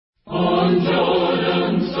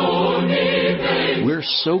We're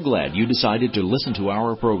so glad you decided to listen to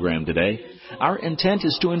our program today. Our intent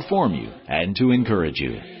is to inform you and to encourage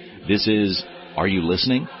you. This is Are You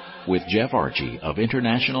Listening? With Jeff Archie of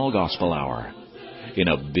International Gospel Hour. In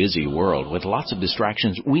a busy world with lots of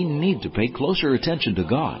distractions, we need to pay closer attention to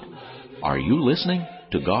God. Are you listening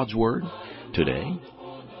to God's Word today?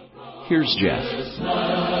 Here's Jeff.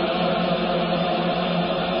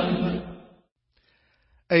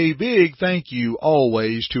 A big thank you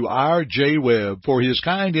always to our Jay Webb for his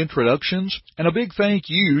kind introductions, and a big thank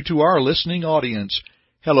you to our listening audience.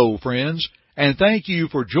 Hello, friends, and thank you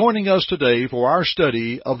for joining us today for our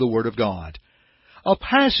study of the Word of God. A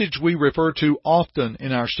passage we refer to often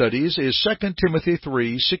in our studies is 2 Timothy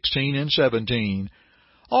 3:16 and 17.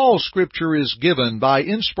 All Scripture is given by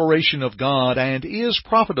inspiration of God and is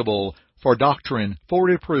profitable for doctrine, for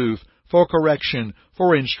reproof, for correction,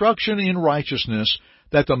 for instruction in righteousness,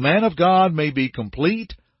 that the man of God may be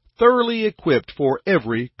complete, thoroughly equipped for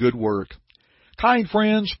every good work. Kind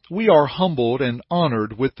friends, we are humbled and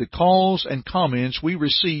honored with the calls and comments we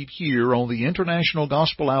receive here on the International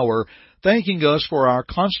Gospel Hour, thanking us for our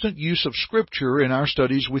constant use of Scripture in our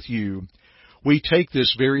studies with you. We take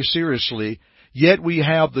this very seriously, yet we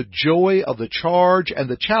have the joy of the charge and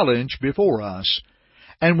the challenge before us.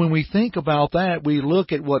 And when we think about that, we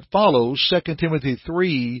look at what follows 2 Timothy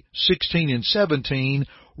 3:16 and 17,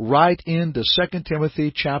 right into 2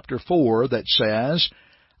 Timothy chapter 4, that says,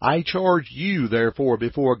 I charge you, therefore,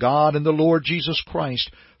 before God and the Lord Jesus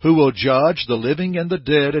Christ, who will judge the living and the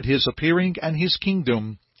dead at His appearing and His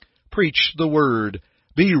kingdom. Preach the word.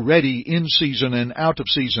 Be ready in season and out of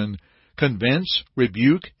season. Convince,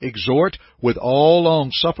 rebuke, exhort with all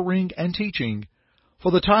longsuffering and teaching.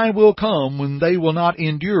 For the time will come when they will not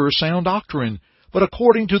endure sound doctrine, but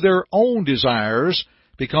according to their own desires,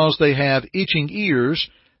 because they have itching ears,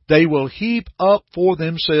 they will heap up for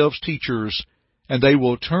themselves teachers, and they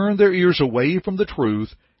will turn their ears away from the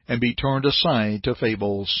truth and be turned aside to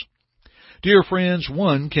fables. Dear friends,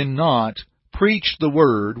 one cannot preach the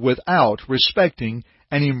Word without respecting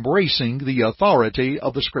and embracing the authority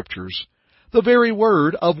of the Scriptures, the very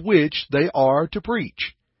Word of which they are to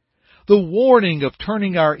preach. The warning of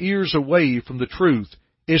turning our ears away from the truth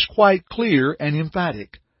is quite clear and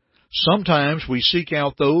emphatic. Sometimes we seek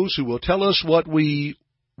out those who will tell us what we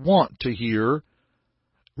want to hear,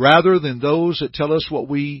 rather than those that tell us what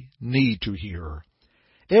we need to hear.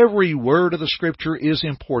 Every word of the Scripture is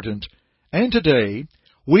important, and today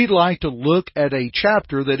we'd like to look at a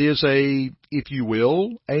chapter that is if you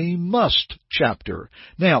will, a must chapter.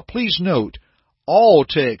 Now, please note, all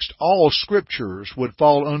text, all Scriptures would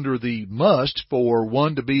fall under the must for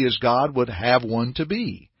one to be as God would have one to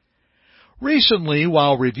be. Recently,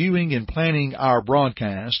 while reviewing and planning our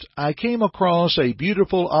broadcast, I came across a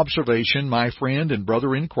beautiful observation my friend and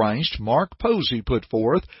brother in Christ, Mark Posey, put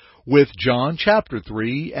forth with John chapter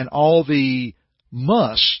 3 and all the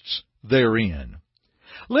musts therein.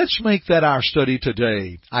 Let's make that our study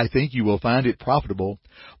today. I think you will find it profitable.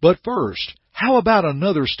 But first, how about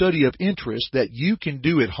another study of interest that you can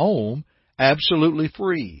do at home absolutely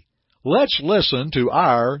free? Let's listen to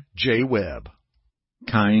our Jay Webb.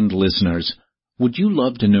 Kind listeners, would you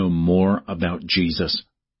love to know more about Jesus?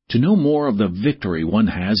 To know more of the victory one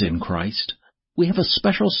has in Christ? We have a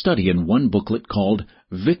special study in one booklet called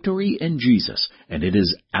Victory in Jesus, and it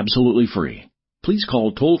is absolutely free. Please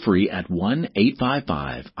call toll-free at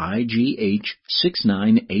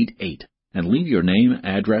 1-855-IGH-6988 and leave your name,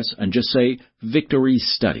 address, and just say Victory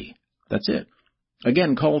Study. That's it.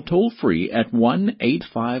 Again, call toll-free at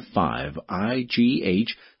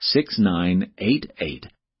 1-855-IGH-6988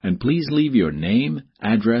 and please leave your name,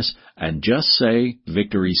 address, and just say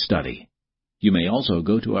Victory Study. You may also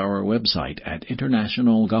go to our website at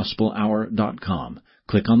internationalgospelhour.com,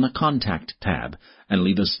 click on the Contact tab, and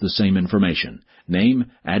leave us the same information,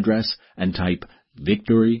 name, address, and type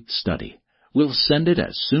Victory Study. We'll send it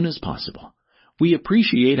as soon as possible. We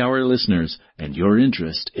appreciate our listeners and your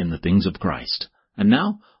interest in the things of Christ. And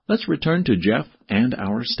now, let's return to Jeff and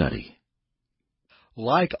our study.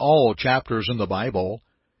 Like all chapters in the Bible,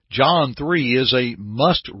 John 3 is a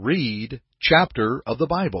must-read chapter of the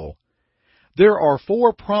Bible. There are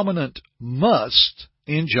 4 prominent musts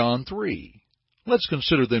in John 3. Let's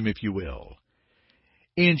consider them, if you will.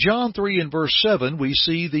 In John 3 and verse 7, we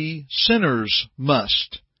see the sinner's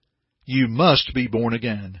must. You must be born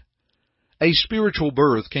again. A spiritual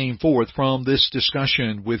birth came forth from this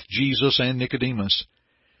discussion with Jesus and Nicodemus.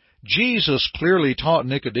 Jesus clearly taught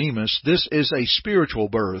Nicodemus this is a spiritual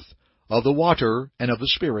birth of the water and of the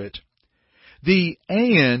Spirit. The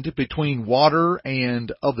and between water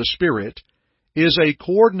and of the Spirit is a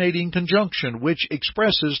coordinating conjunction which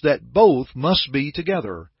expresses that both must be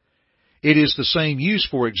together. It is the same use,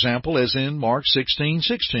 for example, as in Mark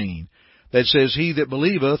 16:16, that says, "He that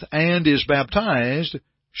believeth and is baptized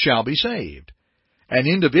shall be saved." An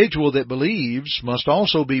individual that believes must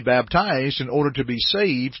also be baptized in order to be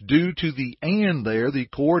saved due to the "and" there, the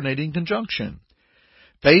coordinating conjunction.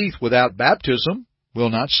 Faith without baptism will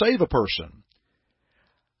not save a person.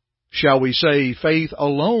 Shall we say faith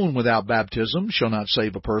alone without baptism shall not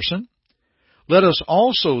save a person? Let us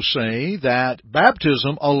also say that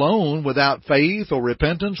baptism alone without faith or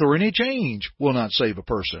repentance or any change will not save a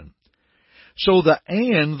person. So the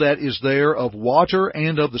 "and" that is there of water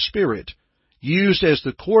and of the Spirit, used as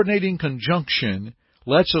the coordinating conjunction,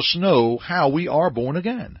 lets us know how we are born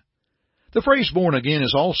again. The phrase "born again"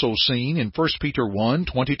 is also seen in 1 Peter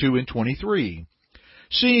 1:22 and 23.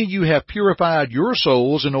 "Seeing you have purified your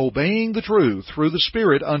souls in obeying the truth through the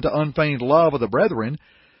Spirit unto unfeigned love of the brethren,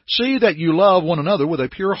 see that you love one another with a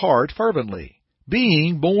pure heart fervently,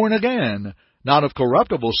 being born again, not of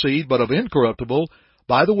corruptible seed, but of incorruptible,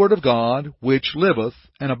 by the word of God, which liveth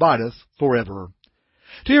and abideth forever."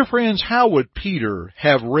 Dear friends, how would Peter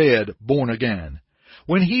have read "born again"?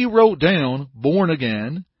 When he wrote down "born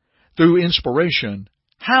again" through inspiration,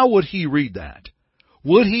 how would he read that?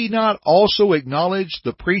 Would he not also acknowledge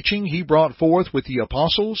the preaching he brought forth with the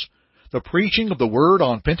apostles, the preaching of the Word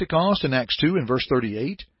on Pentecost in Acts 2 and verse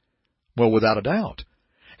 38? Well, without a doubt.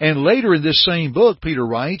 And later in this same book, Peter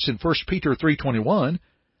writes in 1 Peter 3:21,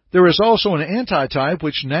 "There is also an antitype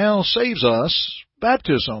which now saves us,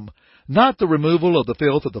 baptism, not the removal of the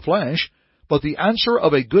filth of the flesh, but the answer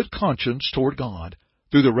of a good conscience toward God,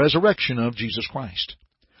 through the resurrection of Jesus Christ."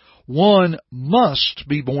 One must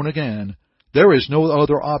be born again. There is no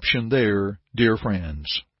other option there, dear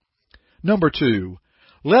friends. Number 2,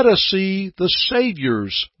 let us see the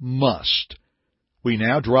Savior's must. We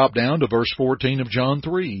now drop down to verse 14 of John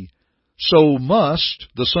 3. "So must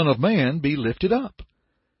the Son of Man be lifted up."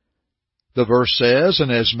 The verse says,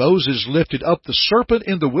 "And as Moses lifted up the serpent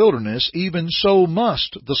in the wilderness, even so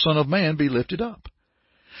must the Son of Man be lifted up."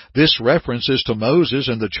 This reference is to Moses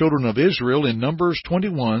and the children of Israel in Numbers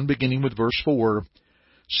 21, beginning with verse 4.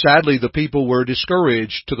 Sadly, the people were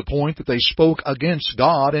discouraged to the point that they spoke against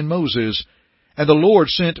God and Moses. And the Lord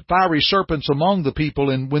sent fiery serpents among the people,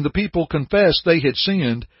 and when the people confessed they had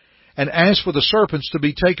sinned, and asked for the serpents to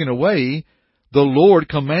be taken away, the Lord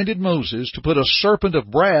commanded Moses to put a serpent of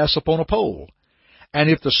brass upon a pole. And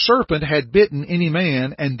if the serpent had bitten any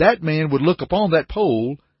man, and that man would look upon that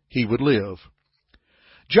pole, he would live.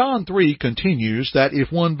 John 3 continues that if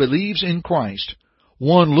one believes in Christ,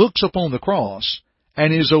 one looks upon the cross,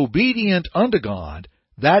 and is obedient unto God,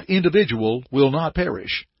 that individual will not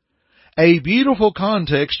perish. A beautiful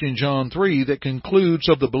context in John 3 that concludes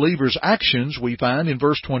of the believer's actions we find in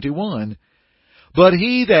verse 21. "But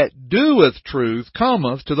he that doeth truth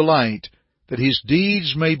cometh to the light, that his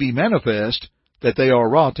deeds may be manifest, that they are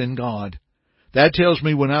wrought in God." That tells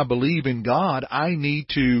me when I believe in God, I need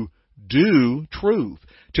to do truth,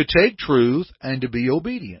 to take truth, and to be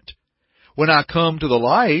obedient. When I come to the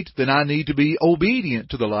light, then I need to be obedient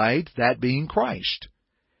to the light, that being Christ.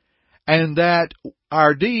 And that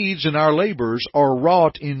our deeds and our labors are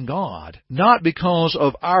wrought in God, not because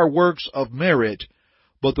of our works of merit,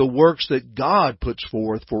 but the works that God puts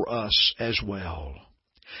forth for us as well.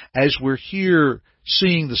 As we're here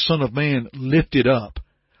seeing the Son of Man lifted up,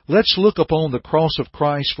 let's look upon the cross of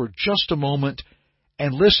Christ for just a moment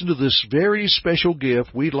and listen to this very special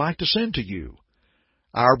gift we'd like to send to you.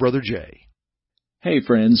 Our Brother Jay. Hey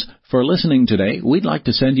friends, for listening today, we'd like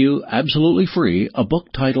to send you absolutely free a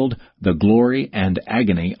book titled The Glory and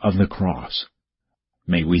Agony of the Cross.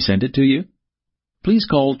 May we send it to you? Please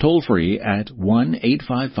call toll-free at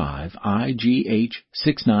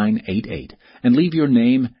 1-855-IGH-6988 and leave your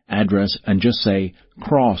name, address, and just say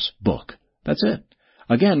Cross Book. That's it.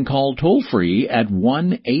 Again, call toll-free at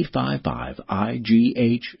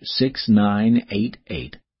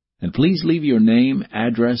 1-855-IGH-6988 and please leave your name,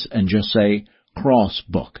 address, and just say Cross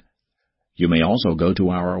Book. You may also go to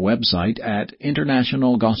our website at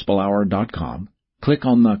internationalgospelhour.com, click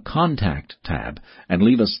on the Contact tab, and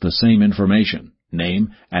leave us the same information,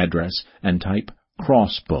 name, address, and type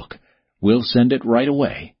Cross Book. We'll send it right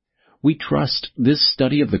away. We trust this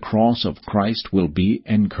study of the cross of Christ will be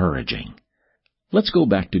encouraging. Let's go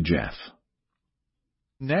back to Jeff.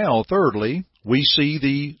 Now, thirdly, we see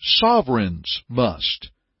the sovereign's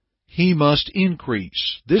must. He must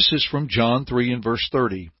increase. This is from John 3 and verse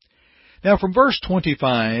 30. Now, from verse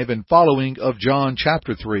 25 and following of John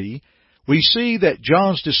chapter 3, we see that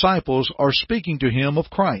John's disciples are speaking to him of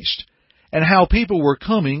Christ, and how people were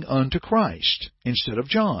coming unto Christ instead of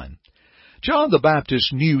John. John the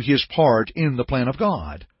Baptist knew his part in the plan of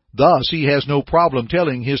God. Thus, he has no problem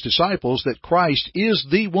telling his disciples that Christ is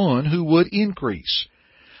the one who would increase.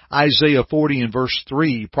 Isaiah 40 and verse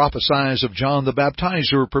 3 prophesies of John the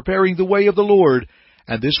Baptizer preparing the way of the Lord,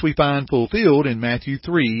 and this we find fulfilled in Matthew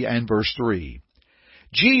 3 and verse 3.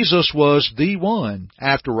 Jesus was the one.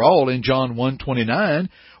 After all, in John 1:29,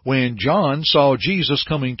 when John saw Jesus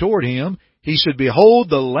coming toward him, he said, Behold,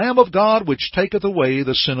 the Lamb of God which taketh away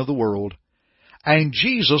the sin of the world. And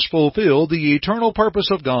Jesus fulfilled the eternal purpose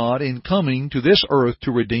of God in coming to this earth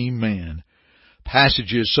to redeem man.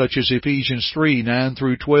 Passages such as Ephesians 3, 9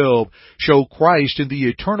 through 12 show Christ in the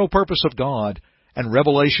eternal purpose of God, and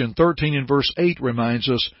Revelation 13 and verse 8 reminds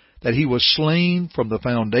us that He was slain from the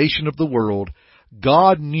foundation of the world.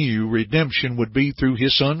 God knew redemption would be through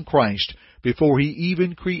His Son Christ before He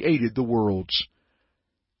even created the worlds.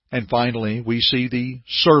 And finally, we see the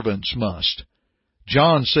servants must.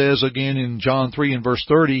 John says again in John 3 and verse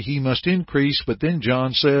 30, He must increase, but then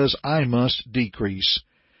John says, I must decrease.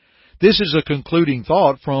 This is a concluding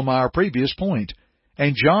thought from our previous point,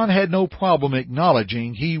 and John had no problem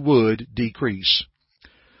acknowledging he would decrease.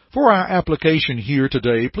 For our application here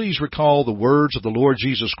today, please recall the words of the Lord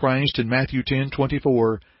Jesus Christ in Matthew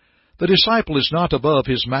 10:24. The disciple is not above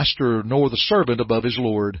his master, nor the servant above his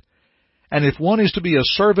Lord. And if one is to be a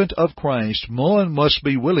servant of Christ, one must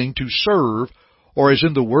be willing to serve, or as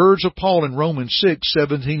in the words of Paul in Romans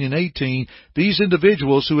 6:17 and 18, these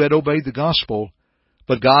individuals who had obeyed the gospel.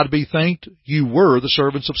 But God be thanked, you were the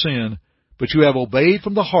servants of sin, but you have obeyed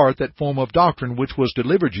from the heart that form of doctrine which was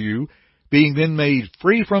delivered you, being then made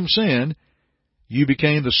free from sin, you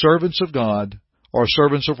became the servants of God, or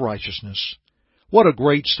servants of righteousness. What a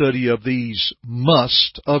great study of these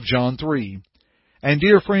must of John 3. And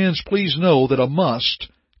dear friends, please know that a must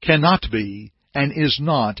cannot be and is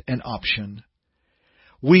not an option.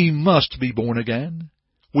 We must be born again.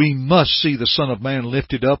 We must see the Son of Man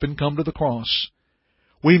lifted up and come to the cross.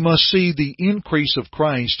 We must see the increase of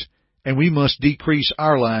Christ, and we must decrease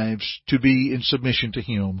our lives to be in submission to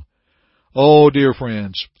Him. Oh, dear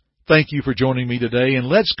friends, thank you for joining me today, and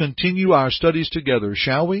let's continue our studies together,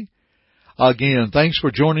 shall we? Again, thanks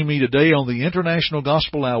for joining me today on the International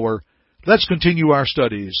Gospel Hour. Let's continue our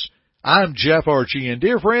studies. I'm Jeff Archie, and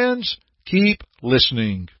dear friends, keep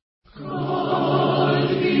listening.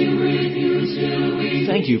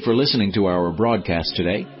 Thank you for listening to our broadcast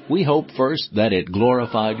today. We hope first that it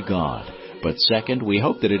glorified God, but second, we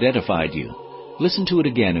hope that it edified you. Listen to it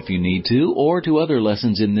again if you need to, or to other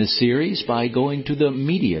lessons in this series by going to the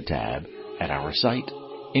Media tab at our site,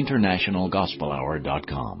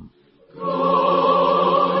 internationalgospelhour.com.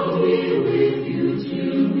 God be with you.